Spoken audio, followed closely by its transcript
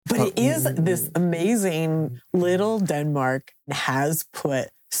But it is this amazing little Denmark has put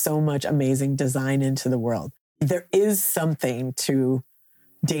so much amazing design into the world. There is something to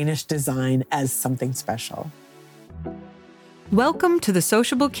Danish design as something special. Welcome to The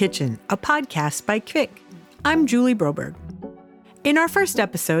Sociable Kitchen, a podcast by Kvik. I'm Julie Broberg. In our first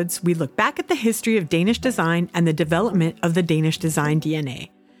episodes, we look back at the history of Danish design and the development of the Danish design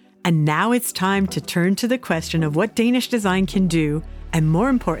DNA. And now it's time to turn to the question of what Danish design can do, and more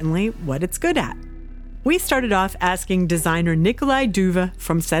importantly, what it's good at. We started off asking designer Nikolaj Duva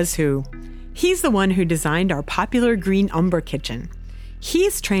from Says Who. He's the one who designed our popular green umber kitchen.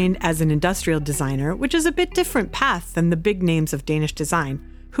 He's trained as an industrial designer, which is a bit different path than the big names of Danish design,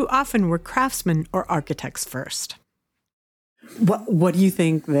 who often were craftsmen or architects first. What do you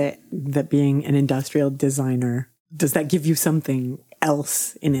think that being an industrial designer, does that give you something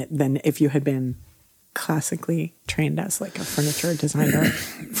else in it than if you had been classically trained as like a furniture designer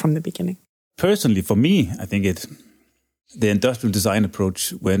from the beginning? Personally, for me, I think the industrial design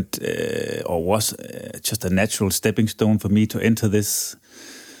approach was just a natural stepping stone for me to enter this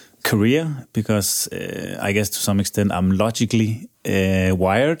career because I guess to some extent I'm logically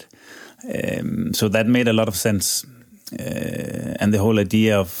wired. So that made a lot of sense. And the whole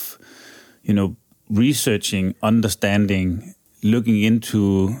idea of, researching, understanding, looking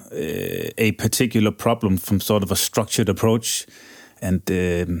into a particular problem from sort of a structured approach and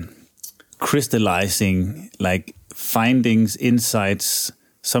crystallizing like findings, insights,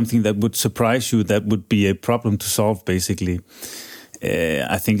 something that would surprise you, that would be a problem to solve, basically.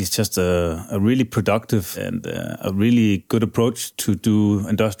 I think it's just a really productive and a really good approach to do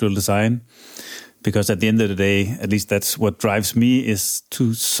industrial design. Because at the end of the day, at least that's what drives me, is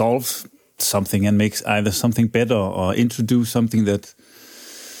to solve something and make either something better or introduce something that,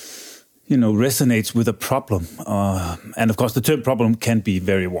 resonates with a problem. And of course, the term problem can be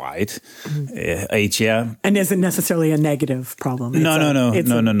very wide. And isn't necessarily a negative problem. No.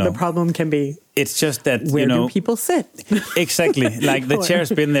 The problem can be... It's just that, where do people sit? Exactly. Like the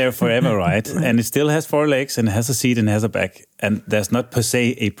chair's been there forever, right? And it still has four legs and it has a seat and it has a back. And there's not per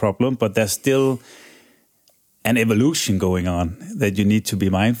se a problem, but there's still an evolution going on that you need to be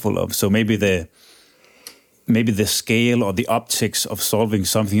mindful of. So maybe the scale or the optics of solving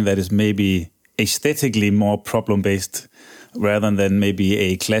something that is maybe aesthetically more problem-based rather than maybe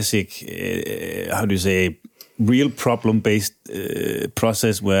a classic, real problem-based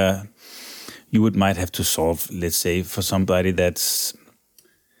process where you might have to solve, let's say, for somebody that's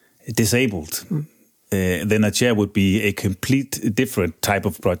disabled. Then a chair would be a complete different type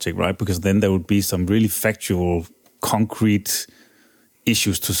of project, right? Because then there would be some really factual, concrete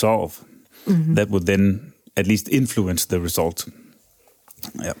issues to solve that would then at least influence the result.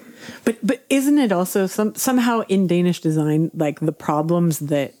 Yeah. But isn't it also somehow in Danish design, like the problems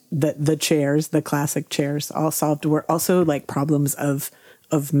that the chairs, the classic chairs all solved were also like problems of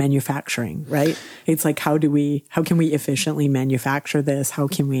manufacturing, right? It's like, how can we efficiently manufacture this? How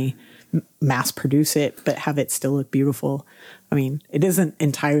can we mass produce it, but have it still look beautiful? I mean, it isn't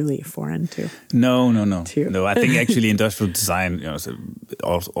entirely foreign to. No. No, I think actually industrial design,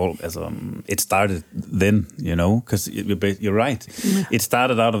 it started then, because you're right. Yeah. It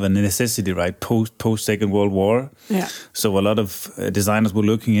started out of a necessity, right? Post Second World War. Yeah. So a lot of designers were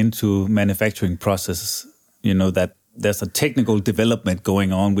looking into manufacturing processes, that there's a technical development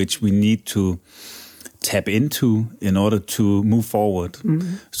going on, which we need to tap into in order to move forward.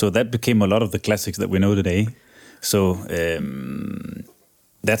 Mm-hmm. So that became a lot of the classics that we know today. So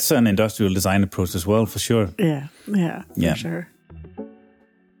that's an industrial design approach as well, for sure. Yeah, for sure.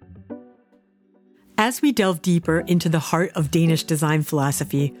 As we delve deeper into the heart of Danish design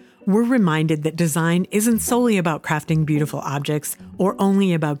philosophy, we're reminded that design isn't solely about crafting beautiful objects or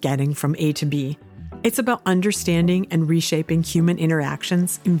only about getting from A to B. It's about understanding and reshaping human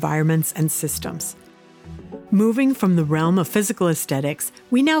interactions, environments, and systems. Moving from the realm of physical aesthetics,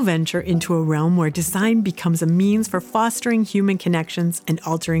 we now venture into a realm where design becomes a means for fostering human connections and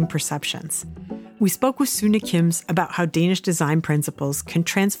altering perceptions. We spoke with Sune Kims about how Danish design principles can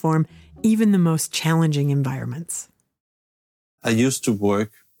transform even the most challenging environments. I used to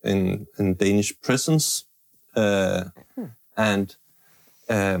work in Danish prisons, and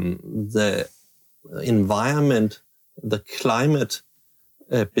the environment, the climate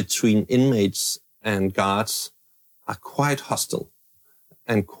between inmates and guards are quite hostile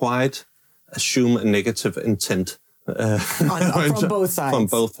and quite assume a negative intent from both sides. From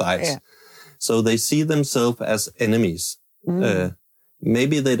both sides. Yeah. So they see themselves as enemies.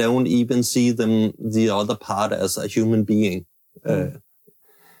 Maybe they don't even see the other part as a human being. And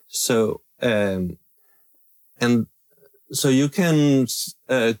So you can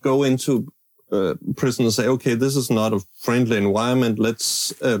go into prison and say, okay, this is not a friendly environment.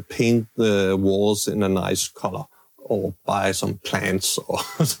 Let's paint the walls in a nice color or buy some plants.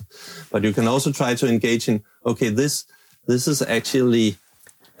 But you can also try to engage in, okay, this is actually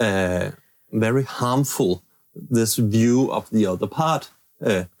very harmful, this view of the other part.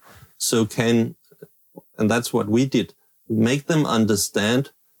 And that's what we did, make them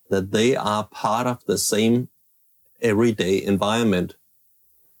understand that they are part of the same everyday environment.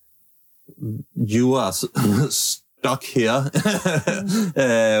 You are stuck here,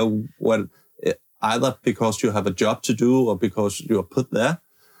 either because you have a job to do or because you are put there.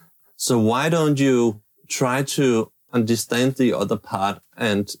 So why don't you try to understand the other part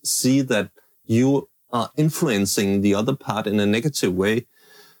and see that you are influencing the other part in a negative way?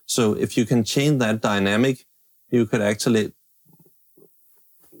 So if you can change that dynamic, you could actually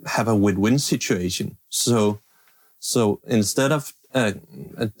have a win-win situation. So instead of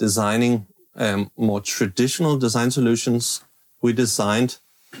designing more traditional design solutions, we designed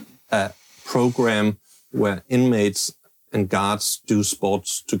a program where inmates and guards do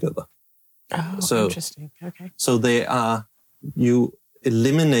sports together. Oh, interesting. Okay. So you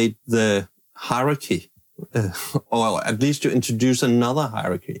eliminate the hierarchy, or at least you introduce another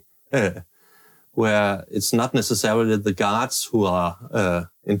hierarchy, where it's not necessarily the guards who are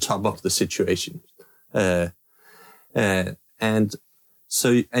in top of the situation. And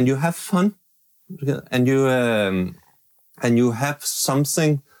you have fun, and you have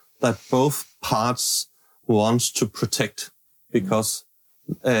something that both parts wants to protect, because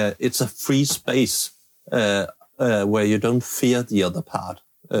it's a free space where you don't fear the other part,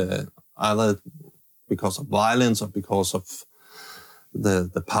 either because of violence or because of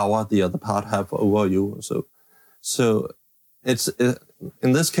the power the other part have over you. So it's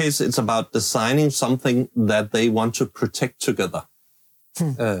in this case, it's about designing something that they want to protect together.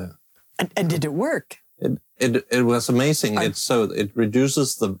 And did it work? It was amazing. It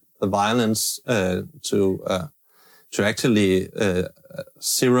reduces the violence to actually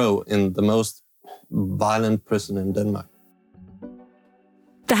zero in the most violent prison in Denmark.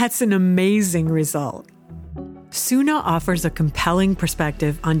 That's an amazing result. Suna offers a compelling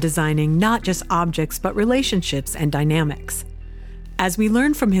perspective on designing not just objects, but relationships and dynamics. As we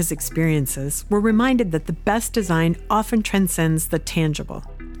learn from his experiences, we're reminded that the best design often transcends the tangible,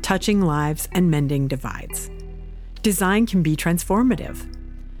 touching lives and mending divides. Design can be transformative.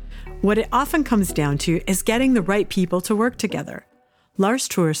 What it often comes down to is getting the right people to work together. Lars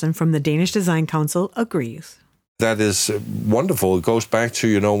Thorsen from the Danish Design Council agrees. That is wonderful. It goes back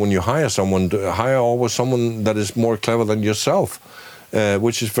to, when you hire someone, hire always someone that is more clever than yourself,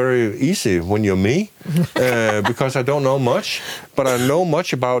 which is very easy when you're me, because I don't know much, but I know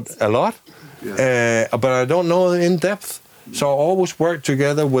much about a lot, but I don't know in depth. So I always work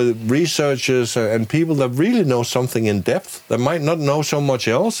together with researchers and people that really know something in depth, that might not know so much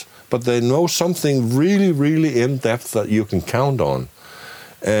else, but they know something really, really in depth that you can count on.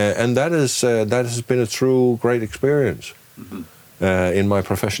 And that has been a true great experience in my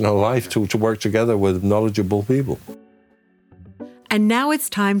professional life to work together with knowledgeable people. And now it's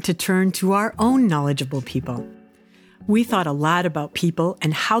time to turn to our own knowledgeable people. We thought a lot about people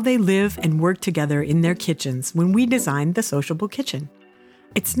and how they live and work together in their kitchens when we designed the Sociable Kitchen.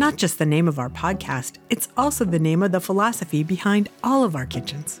 It's not just the name of our podcast, it's also the name of the philosophy behind all of our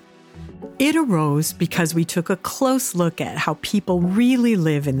kitchens. It arose because we took a close look at how people really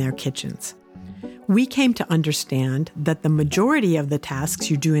live in their kitchens. We came to understand that the majority of the tasks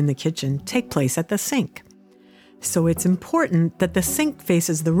you do in the kitchen take place at the sink. So it's important that the sink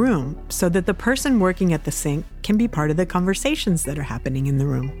faces the room so that the person working at the sink can be part of the conversations that are happening in the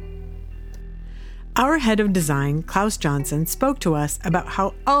room. Our head of design, Klaus Johnson, spoke to us about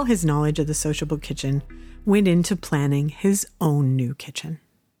how all his knowledge of the Sociable Kitchen went into planning his own new kitchen.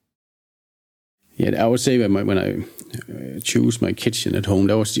 Yeah, I would say that when I choose my kitchen at home,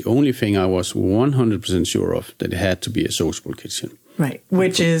 that was the only thing I was 100% sure of, that it had to be a sociable kitchen. Right,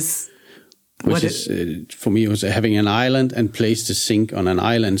 which is for me, it was having an island and place the sink on an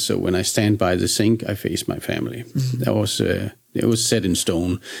island. So when I stand by the sink, I face my family. Mm-hmm. That was it was set in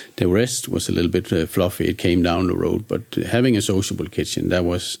stone. The rest was a little bit fluffy. It came down the road. But having a sociable kitchen, that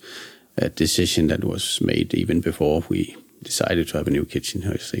was a decision that was made even before we decided to have a new kitchen,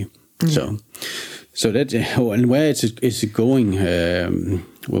 I see. Mm-hmm. So that, and where is it going?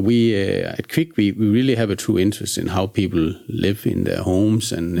 Well, we at Quick, we really have a true interest in how people live in their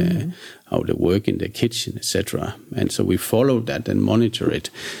homes and how they work in their kitchen, etc. And so we follow that and monitor it.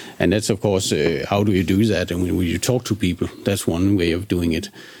 And that's, of course, how do you do that? And when you talk to people, that's one way of doing it.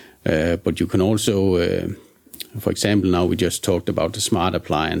 But you can also For example, now we just talked about the smart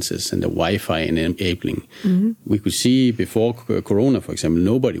appliances and the Wi-Fi enabling. We could see before Corona, for example,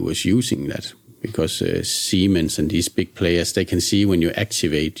 nobody was using that because Siemens and these big players, they can see when you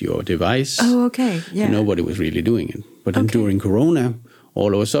activate your device. Oh, okay. Yeah. Nobody was really doing it. But then during Corona,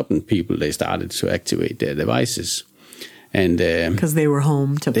 all of a sudden, they started to activate their devices. And because they were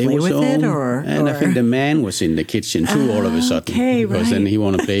home to play with it, and I think the man was in the kitchen too. All of a sudden, because then he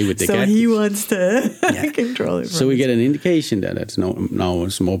want to play with the so gadgets. he wants to control it. So we get an indication that now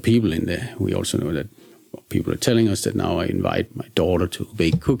there's more people in there. We also know that people are telling us that now I invite my daughter to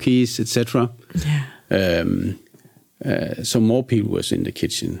bake cookies, etc. Yeah. So more people was in the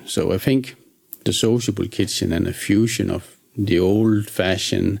kitchen. So I think the sociable kitchen and a fusion of the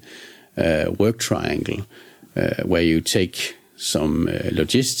old-fashioned work triangle. Where you take some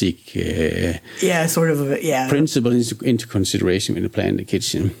logistic principles into consideration when you plan the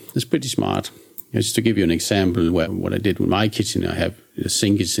kitchen. It's pretty smart. Just to give you an example, what I did with my kitchen, I have the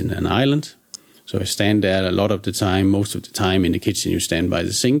sink is in an island. So I stand there a lot of the time. Most of the time in the kitchen, you stand by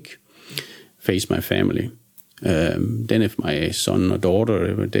the sink, face my family. Then if my son or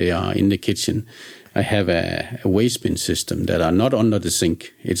daughter, they are in the kitchen, I have a waste bin system that are not under the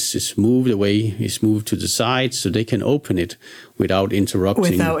sink. It's just moved away. It's moved to the side so they can open it without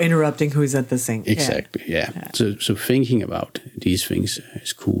interrupting. Without interrupting who's at the sink. Exactly, yeah. So thinking about these things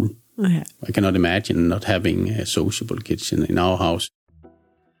is cool. Okay. I cannot imagine not having a sociable kitchen in our house.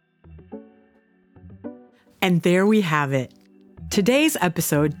 And there we have it. Today's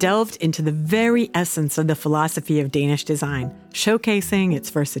episode delved into the very essence of the philosophy of Danish design, showcasing its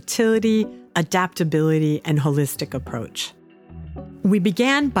versatility, adaptability, and holistic approach. We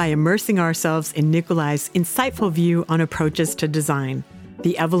began by immersing ourselves in Nikolaj's insightful view on approaches to design,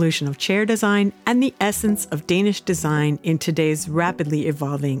 the evolution of chair design, and the essence of Danish design in today's rapidly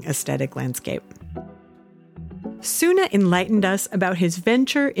evolving aesthetic landscape. Sune enlightened us about his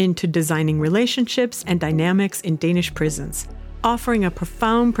venture into designing relationships and dynamics in Danish prisons, offering a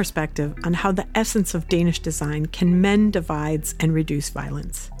profound perspective on how the essence of Danish design can mend divides and reduce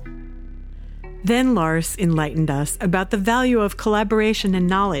violence. Then Lars enlightened us about the value of collaboration and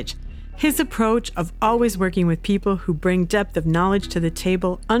knowledge. His approach of always working with people who bring depth of knowledge to the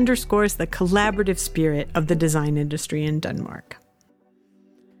table underscores the collaborative spirit of the design industry in Denmark.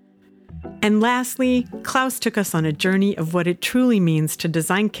 And lastly, Klaus took us on a journey of what it truly means to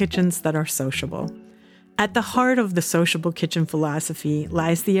design kitchens that are sociable. At the heart of the sociable kitchen philosophy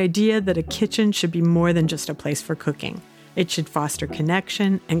lies the idea that a kitchen should be more than just a place for cooking. It should foster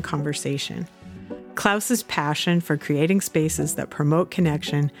connection and conversation. Klaus's passion for creating spaces that promote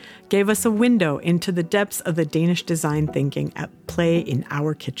connection gave us a window into the depths of the Danish design thinking at play in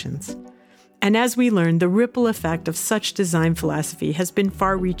our kitchens. And as we learned, the ripple effect of such design philosophy has been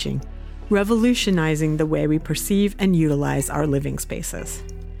far-reaching, revolutionizing the way we perceive and utilize our living spaces.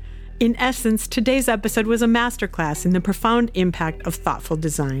 In essence, today's episode was a masterclass in the profound impact of thoughtful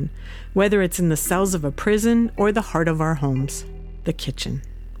design, whether it's in the cells of a prison or the heart of our homes, the kitchen.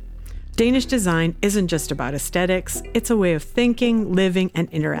 Danish design isn't just about aesthetics, it's a way of thinking, living, and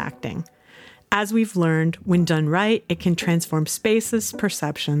interacting. As we've learned, when done right, it can transform spaces,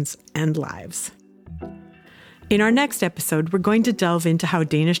 perceptions, and lives. In our next episode, we're going to delve into how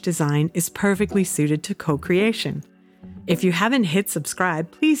Danish design is perfectly suited to co-creation. If you haven't hit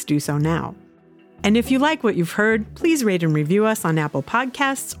subscribe, please do so now. And if you like what you've heard, please rate and review us on Apple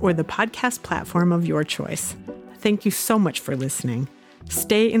Podcasts or the podcast platform of your choice. Thank you so much for listening.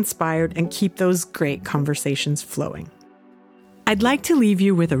 Stay inspired and keep those great conversations flowing. I'd like to leave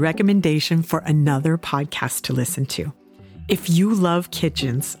you with a recommendation for another podcast to listen to. If you love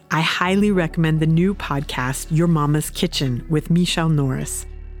kitchens, I highly recommend the new podcast, Your Mama's Kitchen, with Michelle Norris.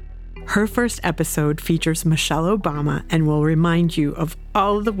 Her first episode features Michelle Obama and will remind you of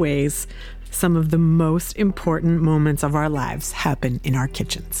all the ways some of the most important moments of our lives happen in our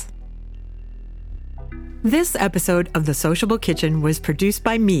kitchens. This episode of The Sociable Kitchen was produced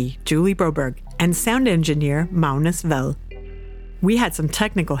by me, Julie Broberg, and sound engineer Magnus Vell. We had some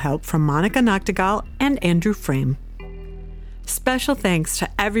technical help from Monica Noctegal and Andrew Frame. Special thanks to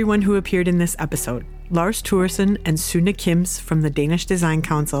everyone who appeared in this episode: Lars Thorsen and Sune Kims from the Danish Design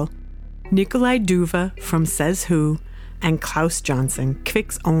Council, Nikolaj Duva from Says Who, and Klaus Johnson,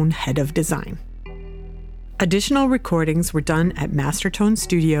 Kvik's own head of design. Additional recordings were done at Mastertone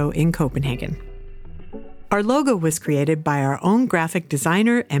Studio in Copenhagen. Our logo was created by our own graphic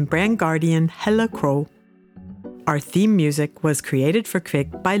designer and brand guardian, Hella Crow. Our theme music was created for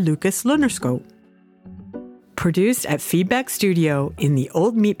Kvik by Lucas Lunderskov. Produced at Feedback Studio in the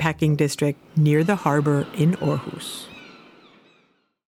Old Meatpacking District near the harbor in Aarhus.